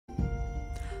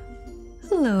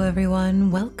Hello everyone,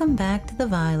 welcome back to the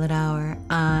Violet Hour.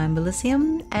 I'm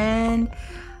Bilicium, and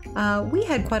we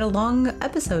had quite a long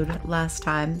episode last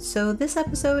time, so this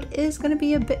episode is going to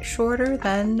be a bit shorter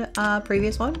than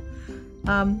previous one.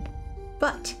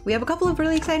 But we have a couple of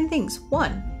really exciting things.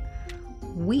 One,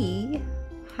 we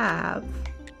have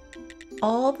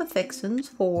all the fixins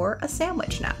for a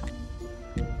sandwich now.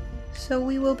 So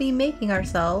we will be making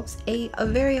ourselves a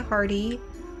very hearty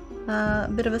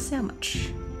bit of a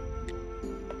sandwich.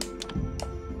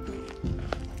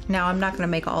 Now, I'm not going to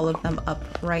make all of them up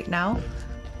right now,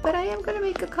 but I am going to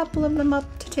make a couple of them up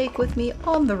to take with me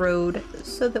on the road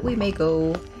so that we may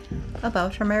go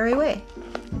about our merry way.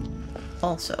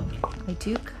 Also, I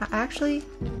do actually...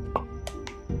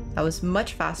 That was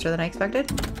much faster than I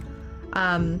expected.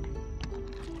 I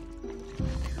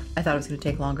thought it was going to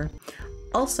take longer.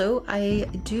 Also, I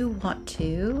do want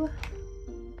to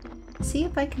see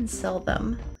if I can sell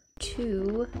them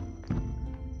to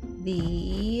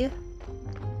the...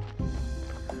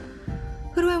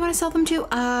 Who do I want to sell them to?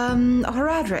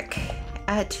 Horadric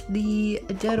at the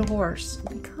Dead Horse,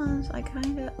 because I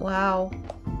kind of... Wow.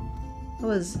 I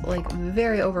was, like,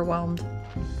 very overwhelmed.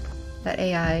 That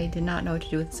AI did not know what to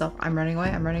do with itself. I'm running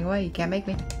away, you can't make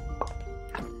me.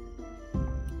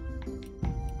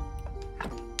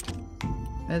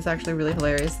 It's actually really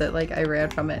hilarious that, like, I ran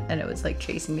from it and it was, like,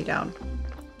 chasing me down.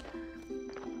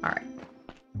 Alright.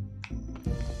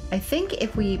 I think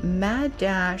if we mad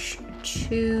dash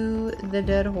to the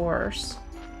Dead Horse,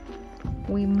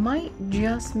 we might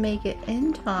just make it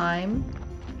in time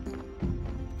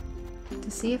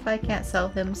to see if I can't sell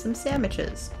him some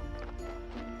sandwiches.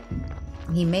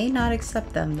 He may not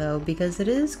accept them though, because it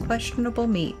is questionable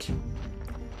meat.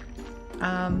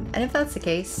 And if that's the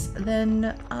case,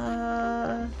 then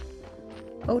oh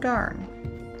darn.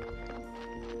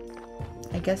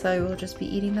 I guess I will just be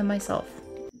eating them myself,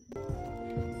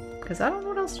 because I don't know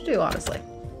what else to do, honestly.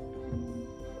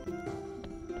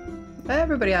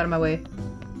 Everybody out of my way.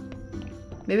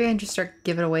 Maybe I can just start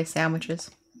giving away sandwiches.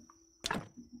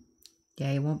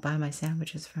 Yeah, he won't buy my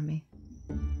sandwiches from me.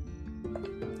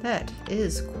 That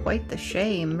is quite the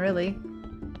shame, really.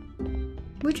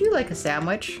 Would you like a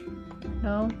sandwich?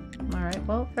 No? Alright,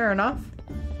 well, fair enough.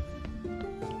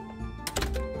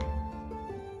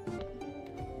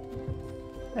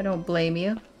 I don't blame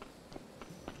you.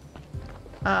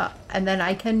 And then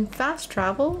I can fast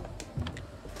travel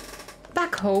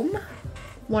back home.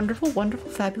 Wonderful, wonderful,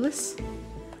 fabulous.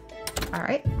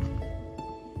 Alright.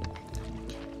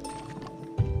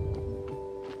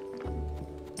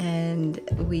 And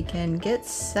we can get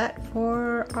set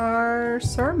for our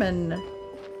sermon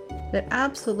that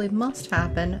absolutely must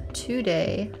happen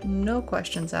today. No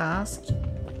questions asked.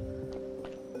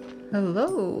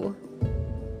 Hello.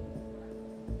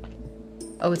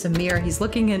 Oh, it's a mirror. He's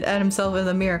looking at himself in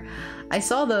the mirror. I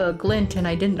saw the glint and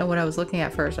I didn't know what I was looking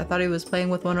at first. I thought he was playing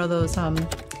with one of those,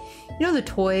 you know the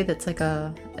toy that's like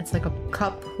it's like a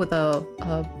cup with a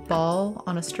ball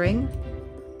on a string?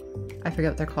 I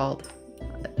forget what they're called.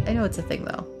 I know it's a thing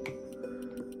though.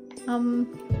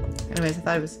 Anyways, I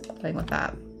thought he was playing with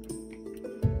that.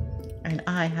 And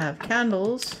I have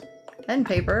candles and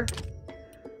paper.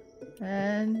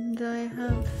 And I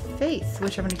have faith,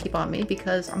 which I'm going to keep on me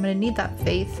because I'm going to need that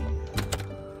faith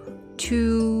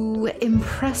to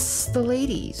impress the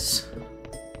ladies.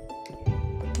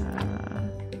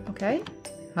 Okay.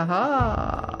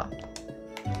 Haha.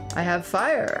 I have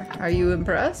fire. Are you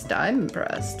impressed? I'm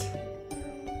impressed.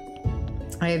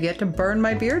 I have yet to burn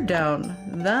my beard down.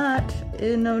 That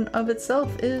in and of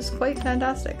itself is quite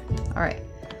fantastic. Alright.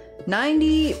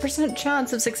 90%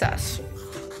 chance of success.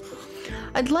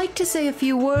 I'd like to say a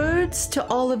few words to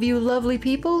all of you lovely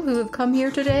people who have come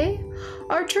here today.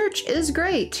 Our church is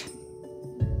great.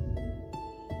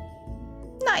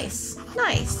 Nice,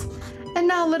 nice. And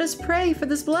now let us pray for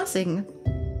this blessing.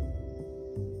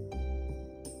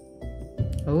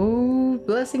 Oh,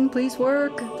 blessing, please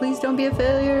work. Please don't be a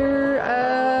failure.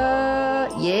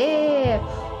 Yeah.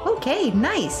 Okay,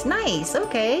 nice, nice,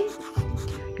 okay.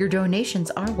 Your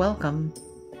donations are welcome.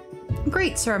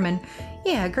 Great sermon.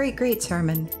 Yeah, great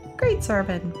sermon. Great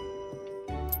sermon.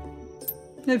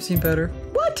 I've seen better.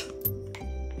 What?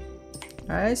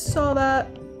 I saw that.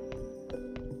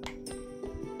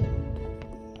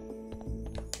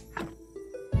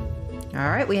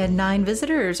 Alright, we had 9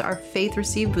 visitors. Our faith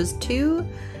received was 2,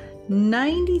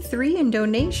 93 in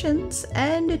donations,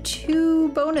 and 2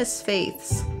 bonus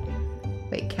faiths.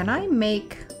 Wait, can I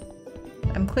make...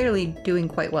 I'm clearly doing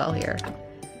quite well here.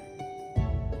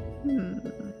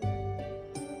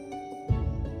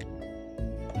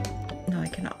 No, I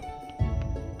cannot.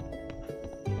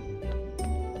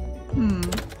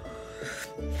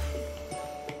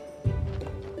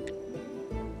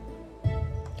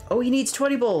 Oh, he needs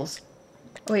 20 bowls.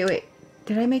 Wait, wait.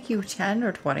 Did I make you 10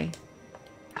 or 20?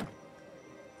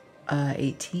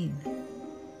 18.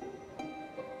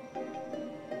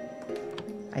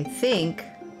 I think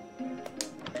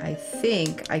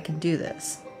I can do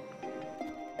this.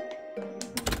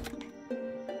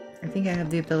 I think I have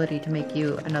the ability to make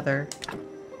you another.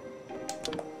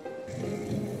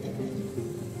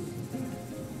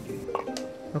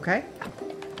 Okay.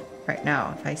 Right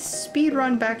now, if I speed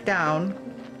run back down,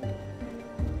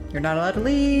 you're not allowed to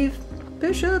leave.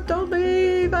 Bishop, don't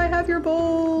leave. I have your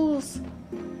bowls.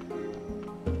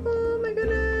 Oh my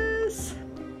goodness.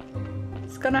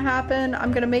 It's gonna happen.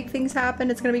 I'm gonna make things happen.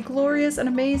 It's gonna be glorious and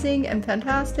amazing and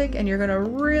fantastic, and you're gonna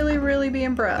really, really be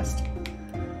impressed.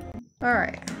 All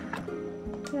right.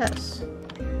 Yes.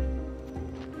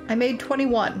 I made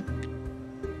 21.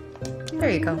 There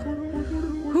you go.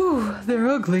 Whew, they're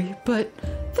ugly, but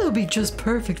they'll be just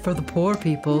perfect for the poor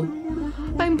people.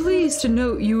 I'm pleased to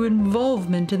note your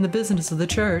involvement in the business of the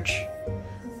church.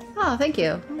 Oh, thank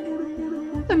you.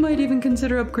 I might even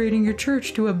consider upgrading your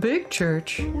church to a big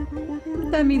church.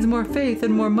 That means more faith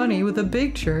and more money with a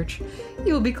big church.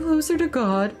 You'll be closer to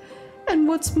God, and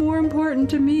what's more important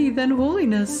to me than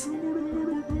holiness?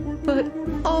 But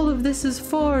all of this is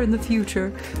far in the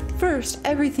future. First,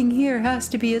 everything here has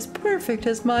to be as perfect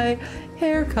as my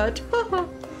haircut.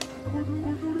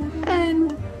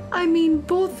 And I mean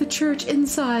both the church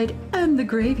inside and the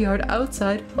graveyard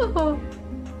outside.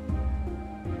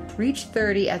 Reach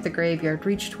 30 at the graveyard,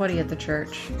 reach 20 at the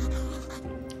church.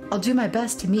 I'll do my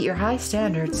best to meet your high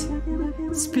standards.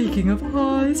 Speaking of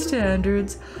high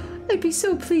standards, I'd be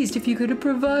so pleased if you could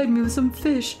provide me with some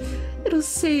fish. It'll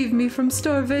save me from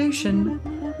starvation.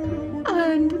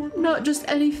 And not just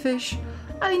any fish.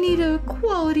 I need a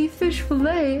quality fish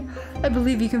fillet. I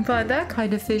believe you can find that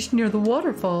kind of fish near the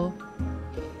waterfall.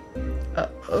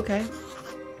 Okay.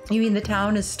 You mean the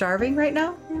town is starving right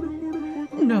now?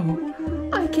 No,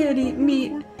 I can't eat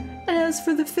meat. And as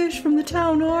for the fish from the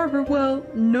town harbor, well,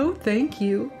 no thank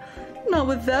you. Not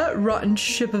with that rotten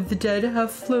ship of the dead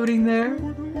half floating there.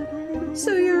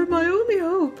 So you're my only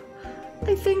hope.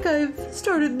 I think I've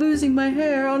started losing my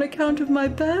hair on account of my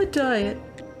bad diet.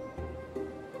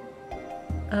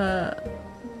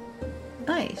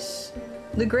 Nice.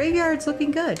 The graveyard's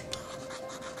looking good.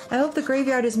 I hope the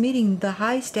graveyard is meeting the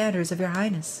high standards of your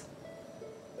highness.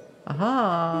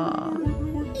 Aha.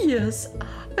 Yes,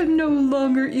 I'm no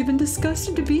longer even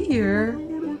disgusted to be here.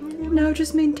 Now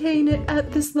just maintain it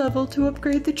at this level to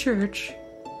upgrade the church.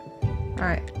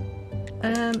 Alright.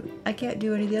 I can't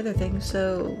do any of the other things,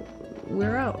 so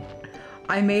we're out.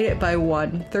 I made it by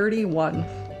 31.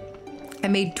 I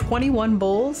made 21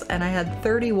 bowls and I had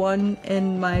 31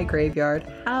 in my graveyard.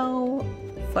 How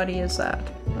funny is that?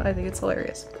 I think it's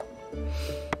hilarious.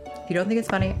 If you don't think it's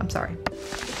funny, I'm sorry.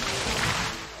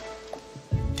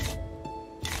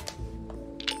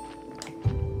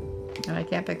 And I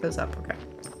can't pick those up, okay.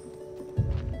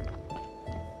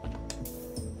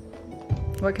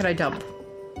 What can I dump?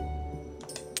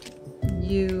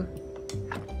 You.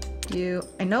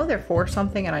 I know they're for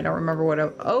something and I don't remember what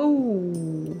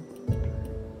oh!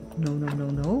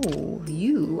 No.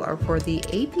 You are for the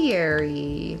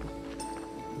apiary.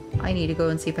 I need to go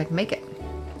and see if I can make it.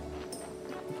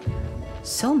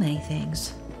 So many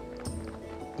things.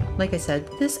 Like I said,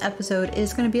 this episode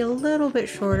is going to be a little bit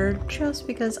shorter just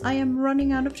because I am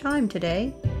running out of time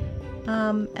today.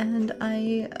 And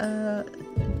I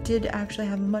did actually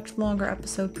have a much longer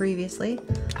episode previously.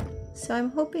 So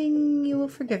I'm hoping you will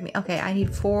forgive me. Okay, I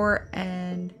need 4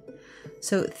 and...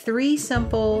 So 3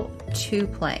 simple, 2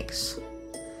 planks.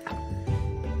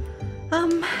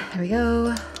 There we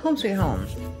go. Home sweet home.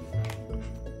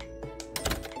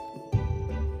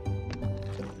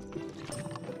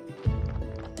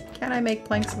 Can I make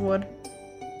planks of wood?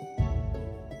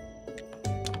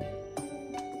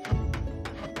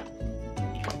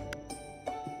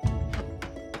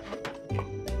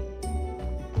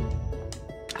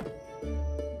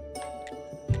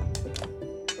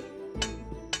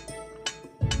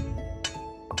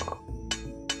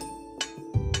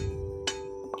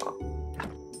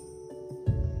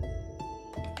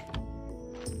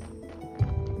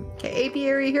 Okay,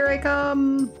 apiary, here I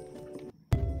come!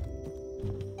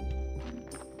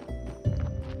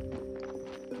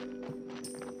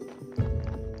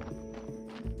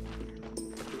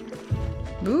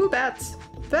 Ooh, bats!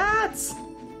 Bats!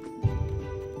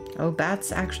 Oh,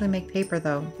 bats actually make paper,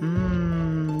 though.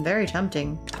 Mmm, very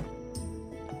tempting.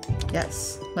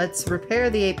 Yes, let's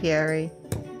repair the apiary.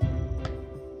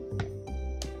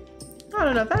 Not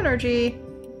enough energy.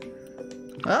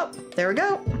 Oh, there we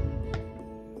go.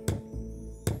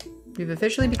 We've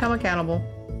officially become a cannibal.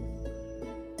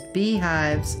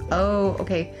 Beehives. Oh,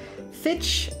 okay.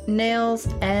 Fitch, nails,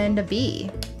 and a bee.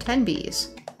 10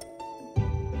 bees.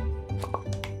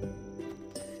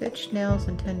 Fitch, nails,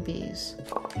 and 10 bees.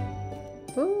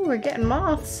 Ooh, we're getting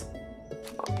moths.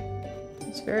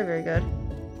 It's very, very good.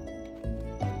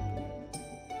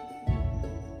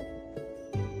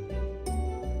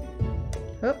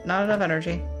 Oh, not enough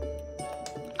energy.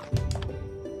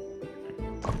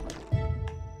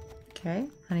 Okay,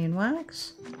 honey and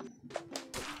wax.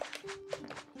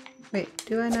 Wait,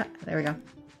 do I not? There we go.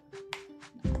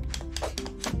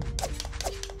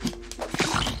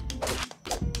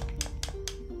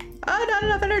 Oh, not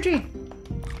enough energy!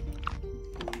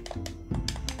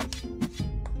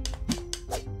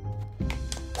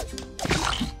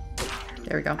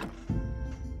 There we go.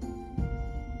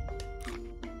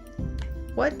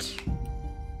 What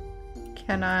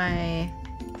can I...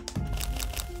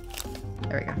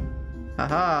 There we go.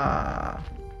 Haha!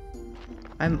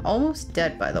 I'm almost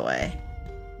dead, by the way.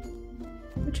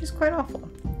 Which is quite awful.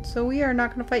 So we are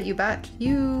not going to fight you, Bat.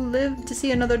 You live to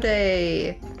see another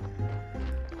day.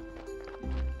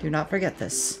 Do not forget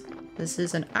this. This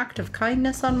is an act of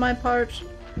kindness on my part.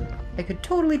 I could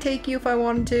totally take you if I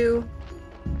wanted to.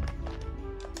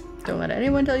 Don't let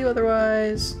anyone tell you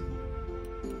otherwise.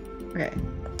 Okay,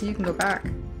 you can go back.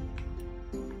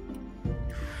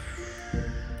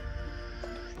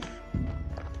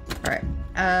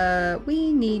 Alright,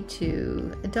 we need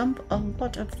to dump a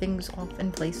lot of things off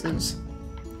in places.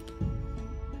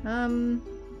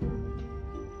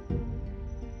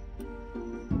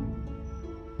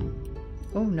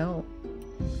 Oh no.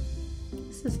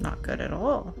 This is not good at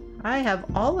all. I have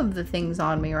all of the things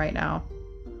on me right now.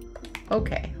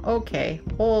 Okay, okay,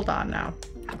 hold on now.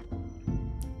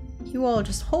 You all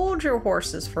just hold your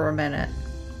horses for a minute.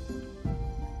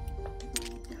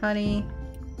 Honey.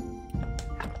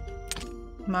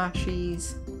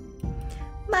 Mushies.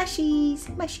 Mushies,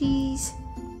 mushies.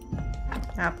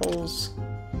 Apples.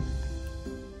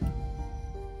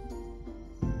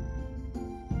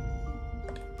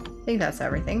 I think that's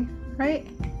everything, right?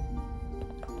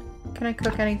 Can I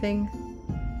cook anything?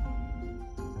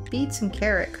 Beets and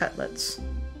carrot cutlets.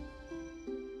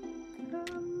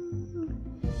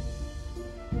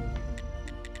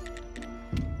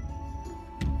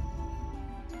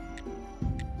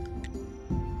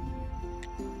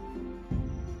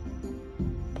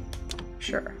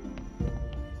 Sure.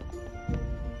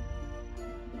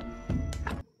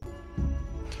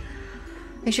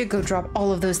 I should go drop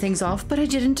all of those things off, but I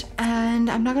didn't, and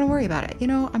I'm not gonna worry about it. You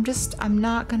know, I'm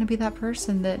not gonna be that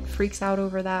person that freaks out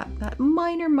over that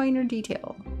minor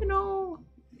detail, you know?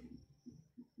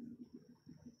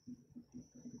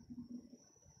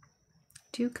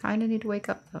 Do kind of need to wake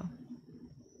up, though.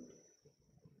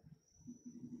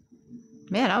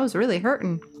 Man, I was really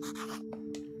hurting.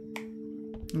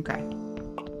 Okay.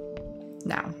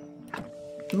 Now,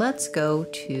 let's go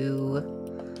to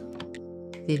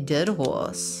the dead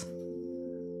horse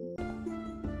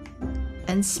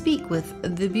and speak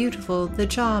with the beautiful, the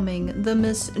charming, the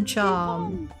Miss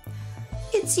Charm.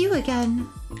 It's you again.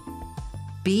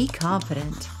 Be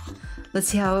confident. Let's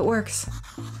see how it works.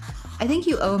 I think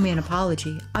you owe me an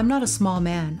apology. I'm not a small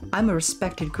man. I'm a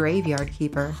respected graveyard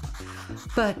keeper.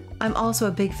 But I'm also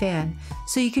a big fan,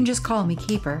 so you can just call me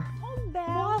Keeper.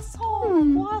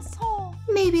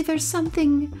 Maybe there's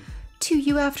something to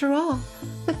you after all.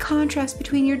 The contrast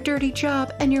between your dirty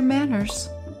job and your manners.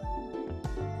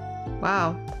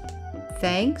 Wow.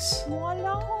 Thanks.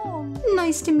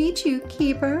 Nice to meet you,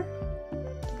 Keeper.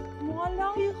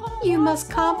 You must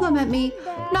compliment me,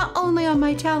 not only on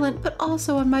my talent, but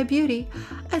also on my beauty.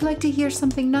 I'd like to hear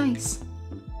something nice.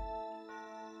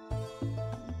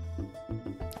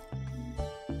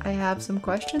 I have some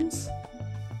questions.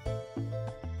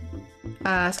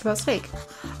 Ask about Snake.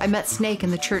 I met Snake in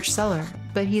the church cellar,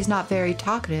 but he's not very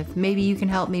talkative. Maybe you can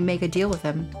help me make a deal with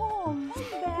him.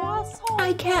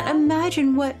 I can't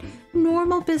imagine what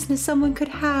normal business someone could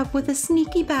have with a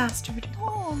sneaky bastard.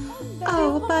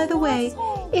 Oh, by the way,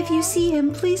 if you see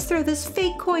him, please throw this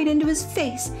fake coin into his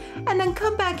face, and then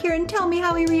come back here and tell me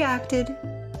how he reacted.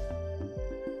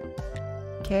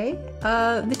 Okay,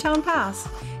 the town pass.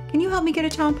 Can you help me get a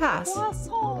town pass?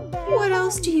 What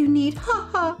else do you need?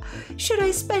 Haha. Should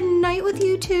I spend a night with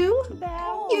you too?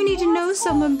 You need to know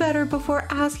someone better before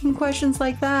asking questions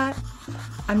like that.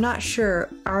 I'm not sure.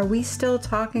 Are we still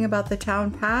talking about the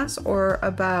town pass or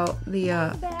about the,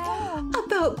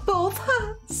 About both,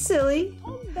 huh? Silly.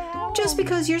 Just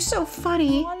because you're so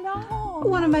funny.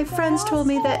 One of my friends told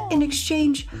me that in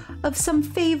exchange of some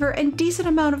favor and decent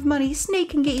amount of money,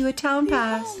 Snake can get you a town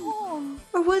pass.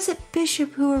 Or was it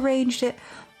Bishop who arranged it?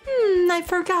 I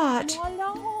forgot.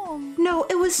 No,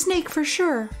 it was Snake for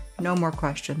sure. No more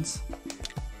questions.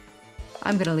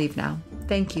 I'm gonna leave now.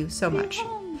 Thank you so much.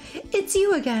 It's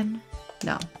you again.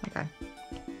 No, okay.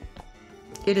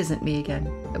 It isn't me again.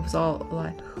 It was all a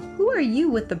lie. Who are you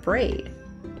with the braid?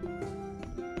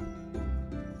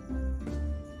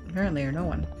 Apparently you're no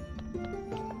one.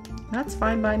 That's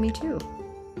fine by me too.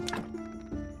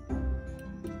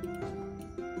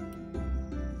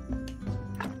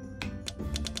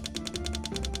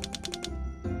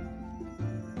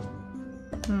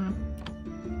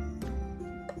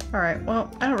 Alright, well,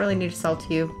 I don't really need to sell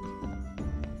to you.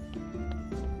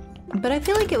 But I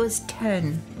feel like it was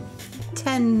 10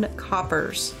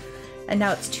 coppers. And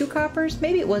now it's 2 coppers?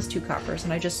 Maybe it was 2 coppers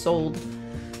and I just sold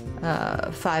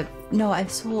 5. No,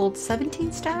 I've sold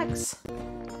 17 stacks?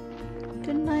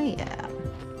 Didn't I? Yeah.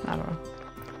 I don't know.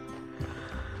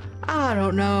 I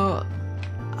don't know.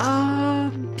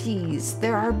 Bees.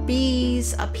 There are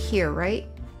bees up here, right?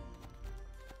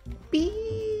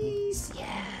 Bees.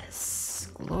 Yes.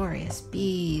 Glorious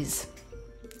bees.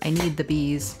 I need the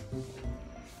bees.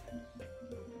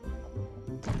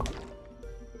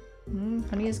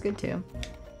 Honey is good too.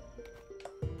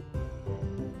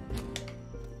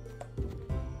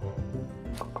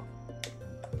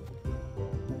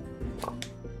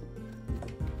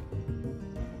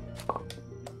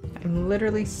 I'm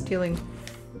literally stealing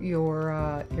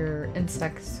your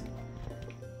insects.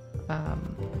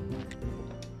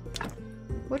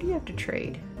 What do you have to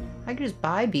trade? I could just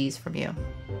buy bees from you.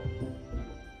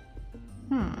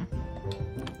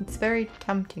 It's very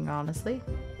tempting, honestly.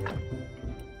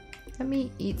 Let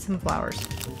me eat some flowers.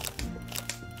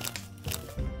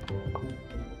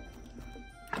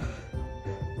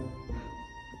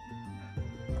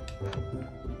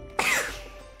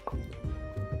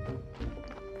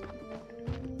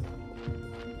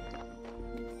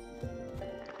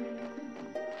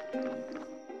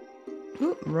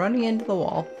 Ooh, running into the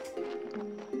wall.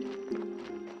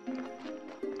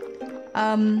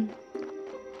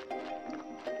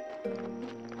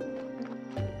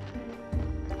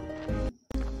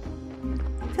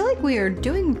 We are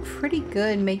doing pretty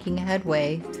good making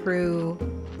headway through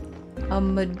a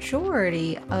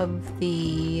majority of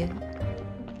the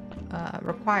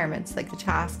requirements, like the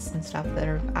tasks and stuff that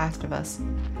are asked of us.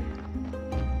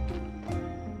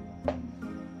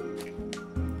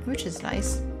 Which is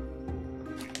nice.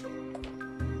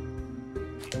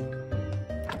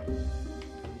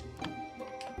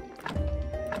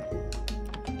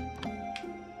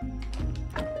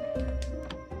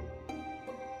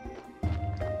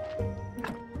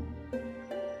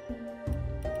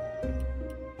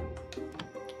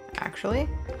 Actually.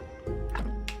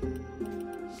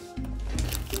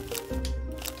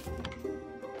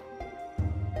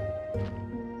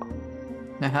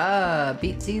 Aha!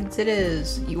 Beet seeds it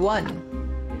is. You won.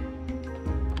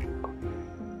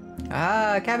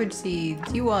 Ah, cabbage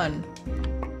seeds. You won.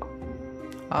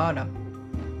 Oh no.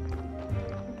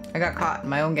 I got caught in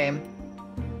my own game.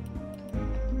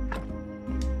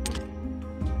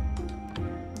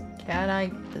 Can I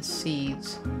get the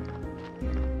seeds?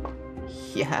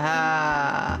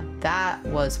 Yeah, that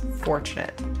was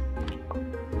fortunate.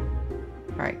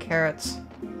 Alright, carrots.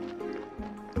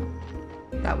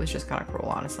 That was just kind of cruel,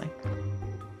 honestly.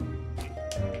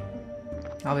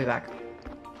 I'll be back.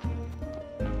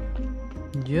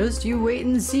 Just you wait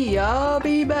and see, I'll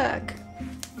be back.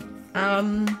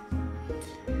 Why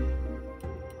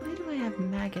do I have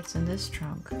maggots in this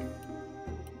trunk?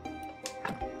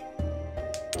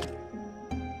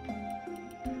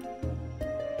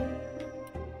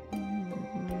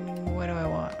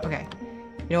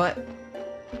 You know what?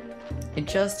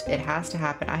 It has to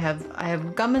happen. I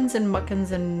have gummins and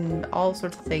muckins and all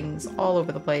sorts of things all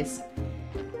over the place.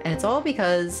 And it's all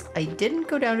because I didn't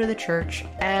go down to the church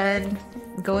and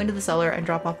go into the cellar and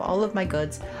drop off all of my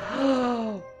goods.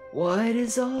 What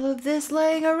is all of this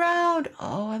laying around?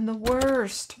 Oh, I'm the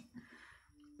worst.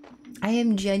 I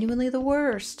am genuinely the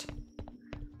worst.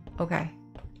 Okay.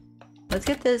 Let's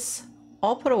get this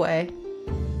all put away.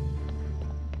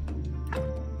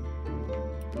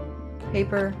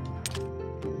 Paper.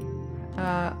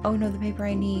 Oh no, the paper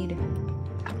I need.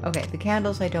 Okay, the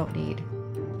candles I don't need.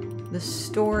 The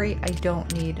story I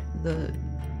don't need.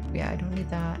 Yeah, I don't need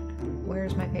that.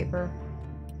 Where's my paper?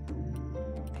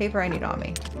 Paper I need on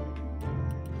me.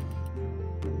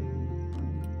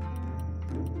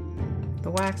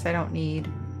 The wax I don't need.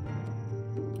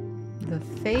 The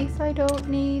faith I don't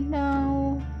need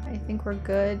now. I think we're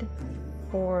good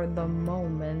for the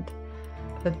moment.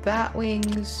 The bat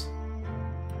wings,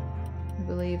 I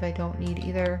believe I don't need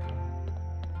either.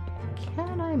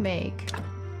 Can I make?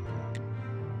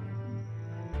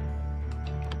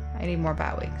 I need more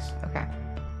bat wings. Okay.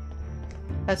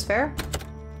 That's fair.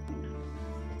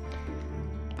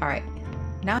 Alright.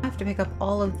 Now I have to pick up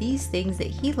all of these things that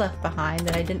he left behind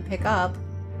that I didn't pick up.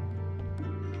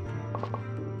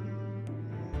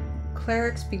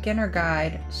 Cleric's Beginner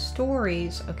Guide.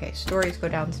 Stories. Okay, stories go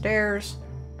downstairs.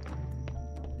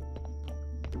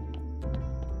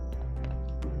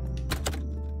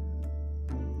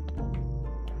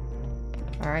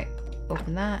 Alright,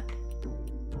 open that.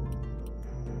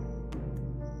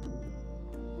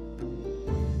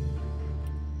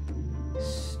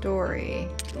 Story.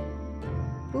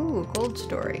 Ooh, gold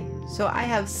story. So I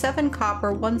have 7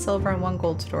 copper, 1 silver, and 1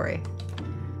 gold story.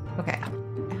 Okay.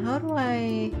 How do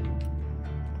I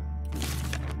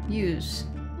use?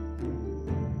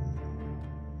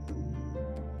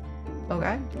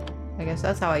 Okay. I guess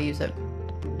that's how I use it.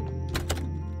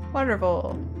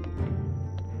 Wonderful.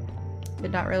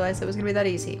 Did not realize it was gonna be that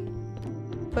easy.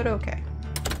 But okay.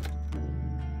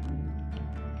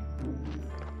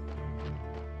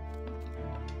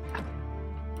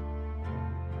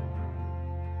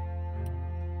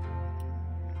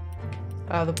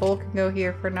 The bowl can go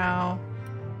here for now.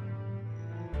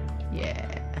 Yeah.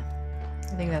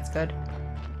 I think that's good.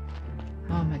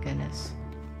 Oh my goodness.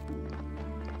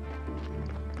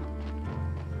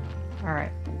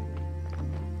 Alright.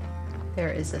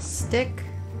 There is a stick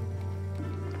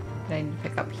that I need to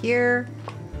pick up here.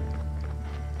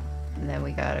 And then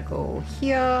we gotta go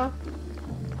here.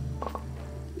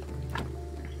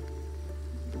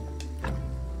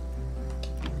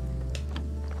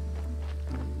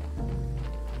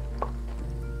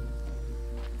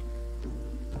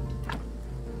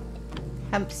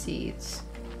 Hemp seeds.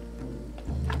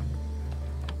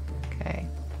 Okay.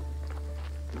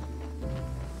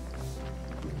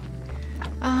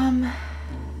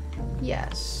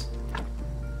 Yes.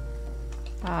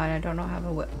 And I don't know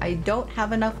how I don't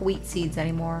have enough wheat seeds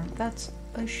anymore. That's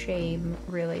a shame,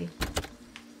 really.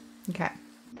 Okay.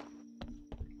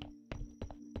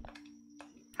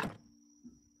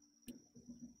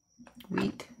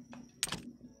 Wheat.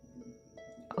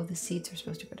 Oh, the seeds are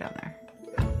supposed to go down there.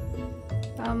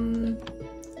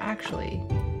 Actually.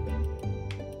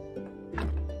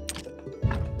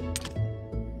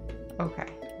 Okay.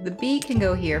 The bee can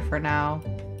go here for now.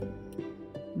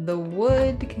 The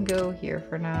wood can go here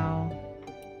for now.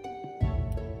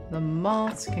 The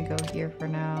moths can go here for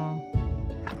now.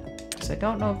 So I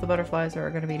don't know if the butterflies are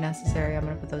going to be necessary. I'm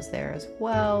going to put those there as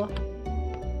well.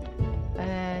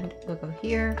 And we'll go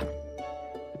here.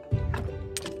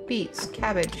 Beets,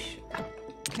 cabbage,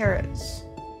 carrots.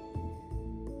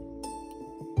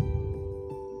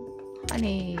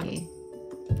 Honey.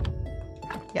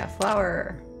 Yeah,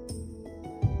 flour.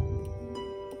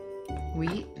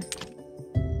 Wheat.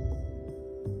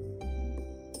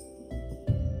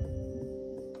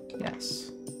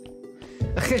 Yes.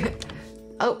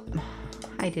 Oh,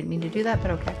 I didn't mean to do that,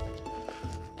 but okay.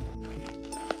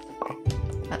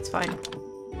 That's fine.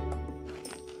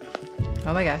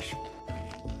 Oh my gosh.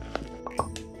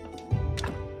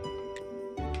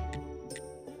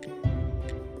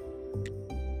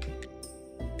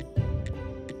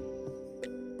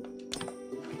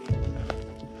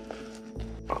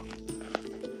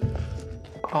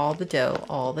 All the dough,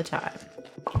 all the time.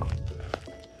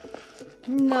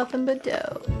 Nothing but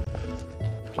dough.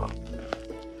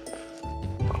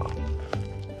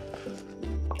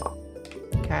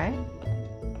 Okay.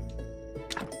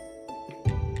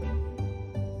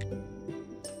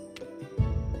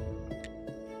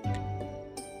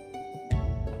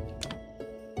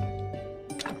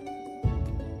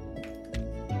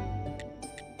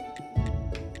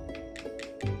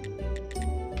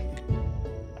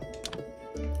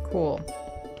 Cool.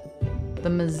 The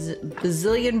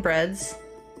bazillion breads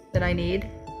that I need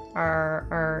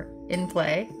are in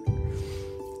play.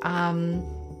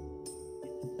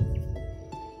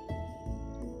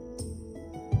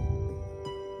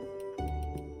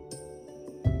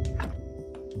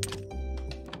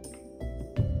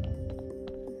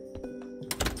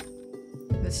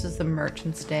 This is the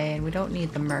merchant's day, and we don't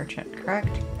need the merchant, correct?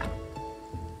 I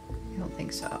don't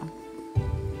think so.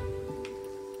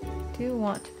 I do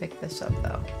want to pick this up,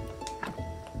 though.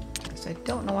 Because I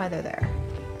don't know why they're there.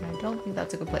 And I don't think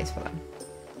that's a good place for them.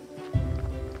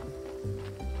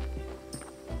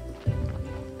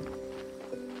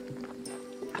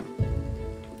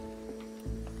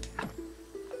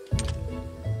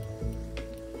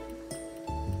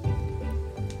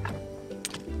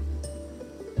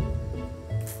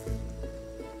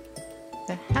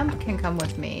 The hemp can come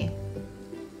with me.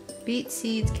 Beet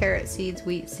seeds, carrot seeds,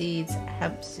 wheat seeds,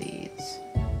 hemp seeds.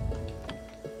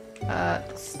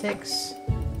 Sticks.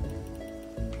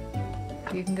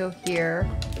 You can go here.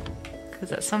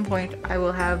 Because at some point I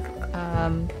will have,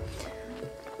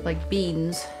 like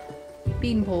bean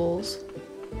poles.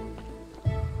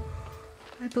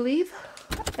 I believe,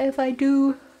 if I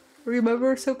do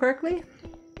remember so correctly.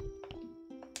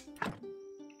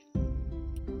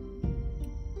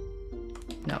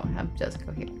 No, hemp doesn't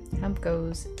go here. Hemp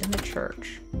goes in the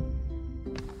church.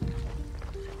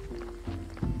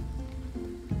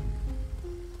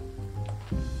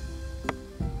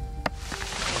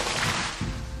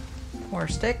 More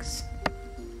sticks.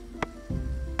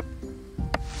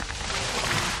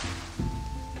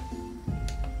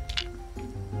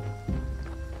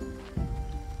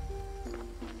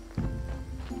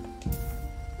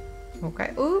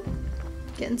 Okay. Ooh,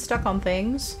 getting stuck on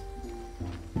things.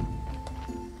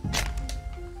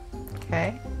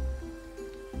 Okay.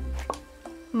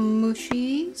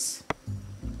 Mushies.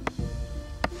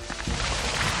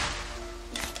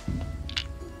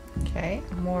 Okay,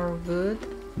 more wood.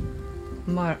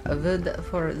 More wood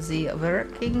for the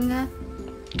working.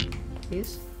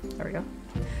 Please. There we go.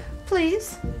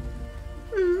 Please.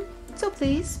 So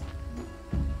please.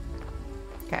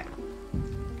 Okay.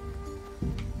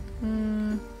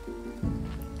 I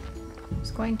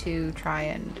was going to try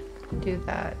and do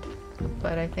that,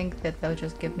 but I think that they'll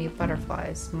just give me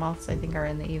butterflies. Moths, I think, are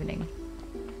in the evening.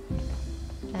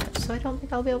 So I don't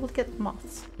think I'll be able to get the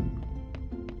moths.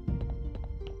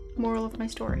 Moral of my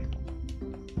story.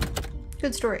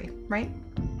 Good story, right?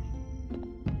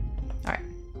 Alright.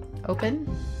 Open.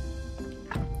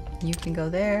 You can go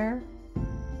there.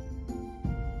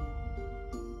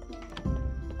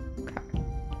 Okay.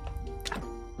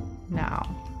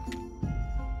 Now.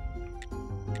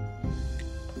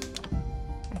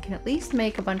 I can at least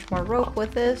make a bunch more rope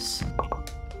with this.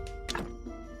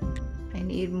 I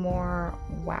need more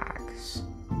wax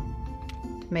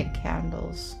to make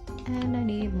candles. And I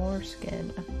need more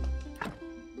skin.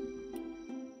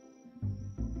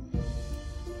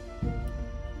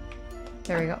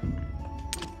 There we go.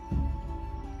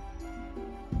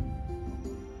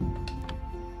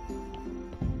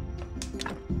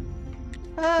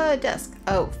 Desk.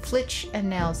 Oh, flitch and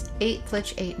nails. 8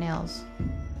 flitch, 8 nails.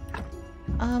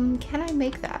 Can I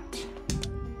make that?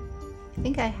 I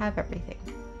think I have everything.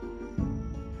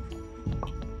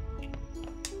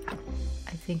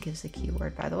 I think is the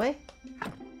keyword, by the way.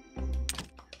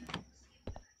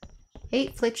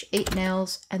 8 flitch, 8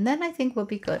 nails, and then I think we'll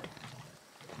be good.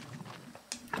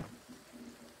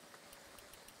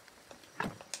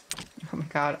 Oh my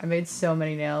god, I made so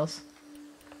many nails.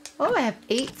 Oh, I have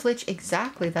 8 flitch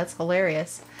exactly. That's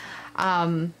hilarious.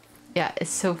 Yeah, it's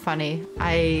so funny.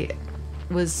 I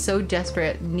was so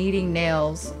desperate needing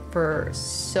nails for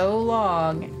so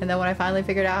long, and then when I finally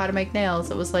figured out how to make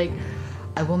nails, it was like,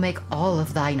 I will make all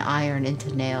of thine iron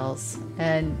into nails.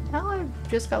 And now I've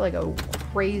just got like a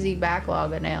crazy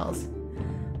backlog of nails.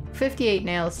 58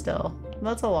 nails still.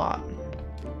 That's a lot.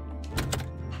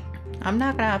 I'm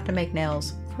not gonna have to make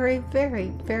nails for a very,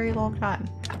 very long time.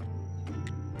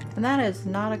 And that is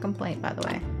not a complaint, by the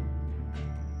way.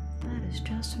 That is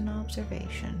just an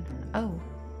observation. Oh.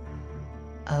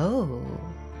 Oh.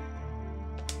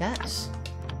 Yes.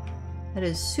 That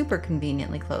is super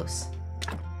conveniently close.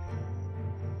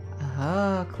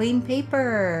 Oh, clean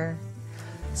paper.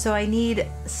 So I need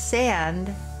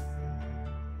sand,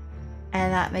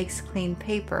 and that makes clean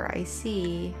paper. I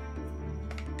see.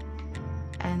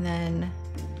 And then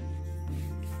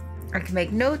I can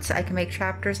make notes, I can make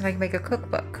chapters, and I can make a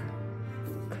cookbook.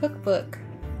 Cookbook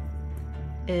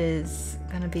is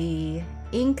gonna be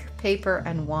ink, paper,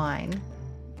 and wine.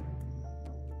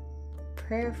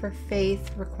 Prayer for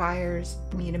faith requires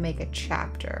me to make a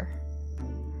chapter.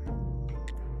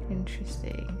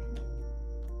 Interesting.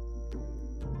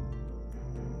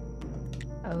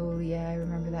 Oh yeah, I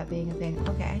remember that being a thing.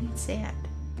 Okay, I need sand.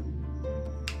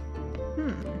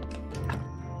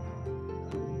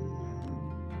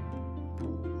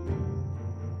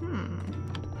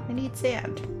 I need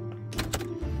sand.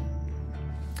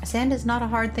 Sand is not a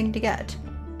hard thing to get.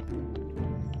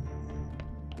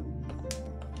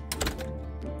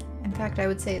 In fact, I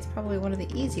would say it's probably one of the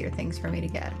easier things for me to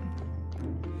get.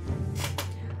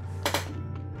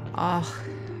 Oh,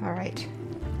 alright.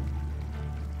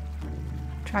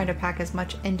 Trying to pack as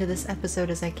much into this episode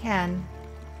as I can.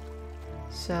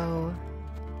 So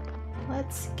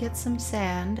let's get some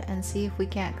sand and see if we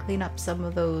can't clean up some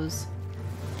of those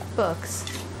books.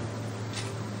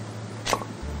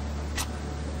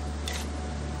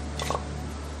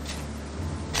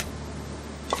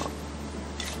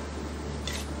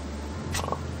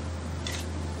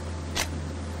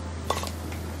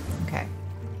 Okay.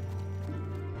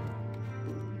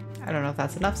 I don't know if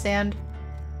that's enough sand.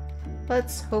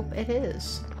 Let's hope it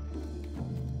is.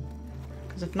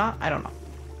 Because if not, I don't know.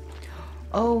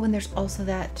 Oh, and there's also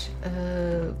that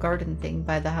garden thing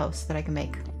by the house that I can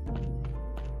make.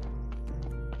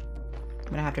 I'm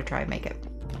gonna have to try and make it.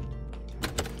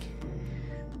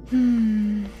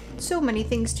 So many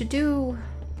things to do.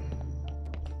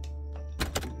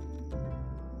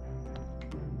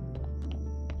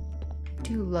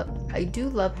 I do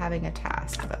love having a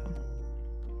task though.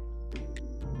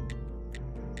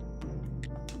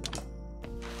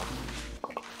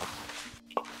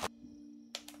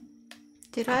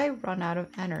 Did I run out of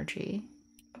energy?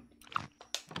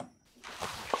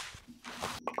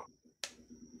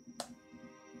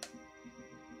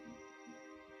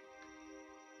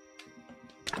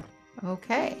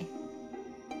 Okay.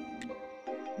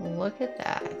 Look at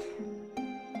that.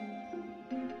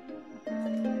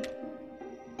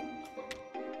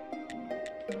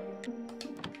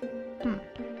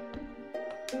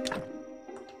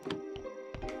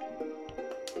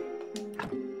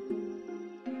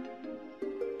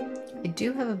 I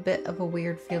do have a bit of a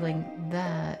weird feeling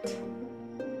that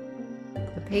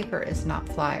the paper is not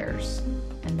flyers,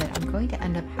 and that I'm going to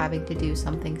end up having to do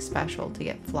something special to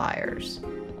get flyers.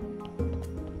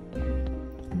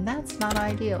 And that's not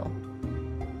ideal.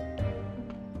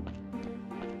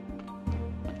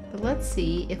 But let's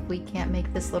see if we can't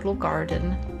make this little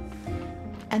garden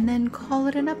and then call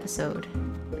it an episode,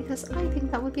 because I think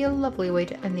that would be a lovely way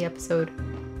to end the episode.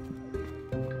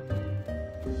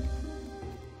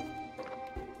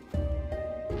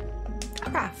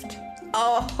 Craft.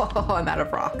 Oh, I'm out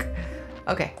of rock.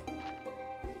 Okay.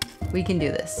 We can do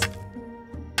this.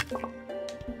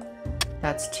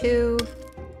 That's 2.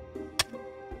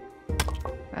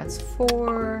 That's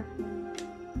 4.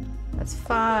 That's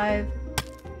 5.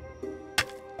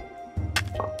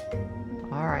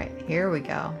 All right, here we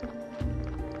go.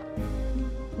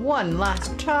 One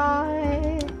last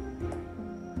try.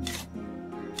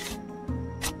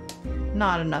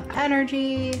 Not enough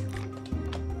energy.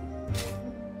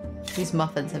 These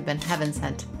muffins have been heaven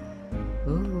sent.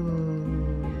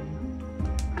 Ooh.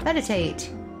 Meditate.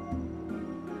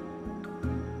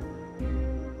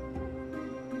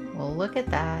 Well, look at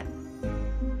that.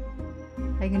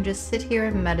 I can just sit here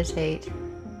and meditate.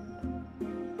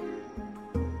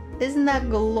 Isn't that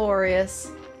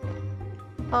glorious?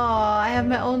 Oh, I have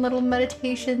my own little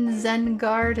meditation Zen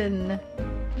garden.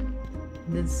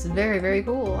 It's very, very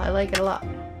cool. I like it a lot.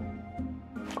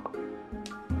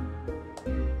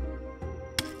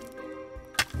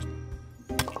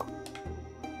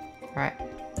 Alright.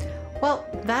 Well,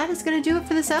 that is going to do it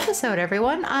for this episode,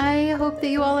 everyone. I hope that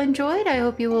you all enjoyed. I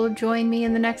hope you will join me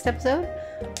in the next episode.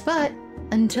 But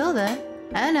until then,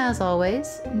 and as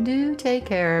always, do take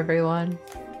care, everyone.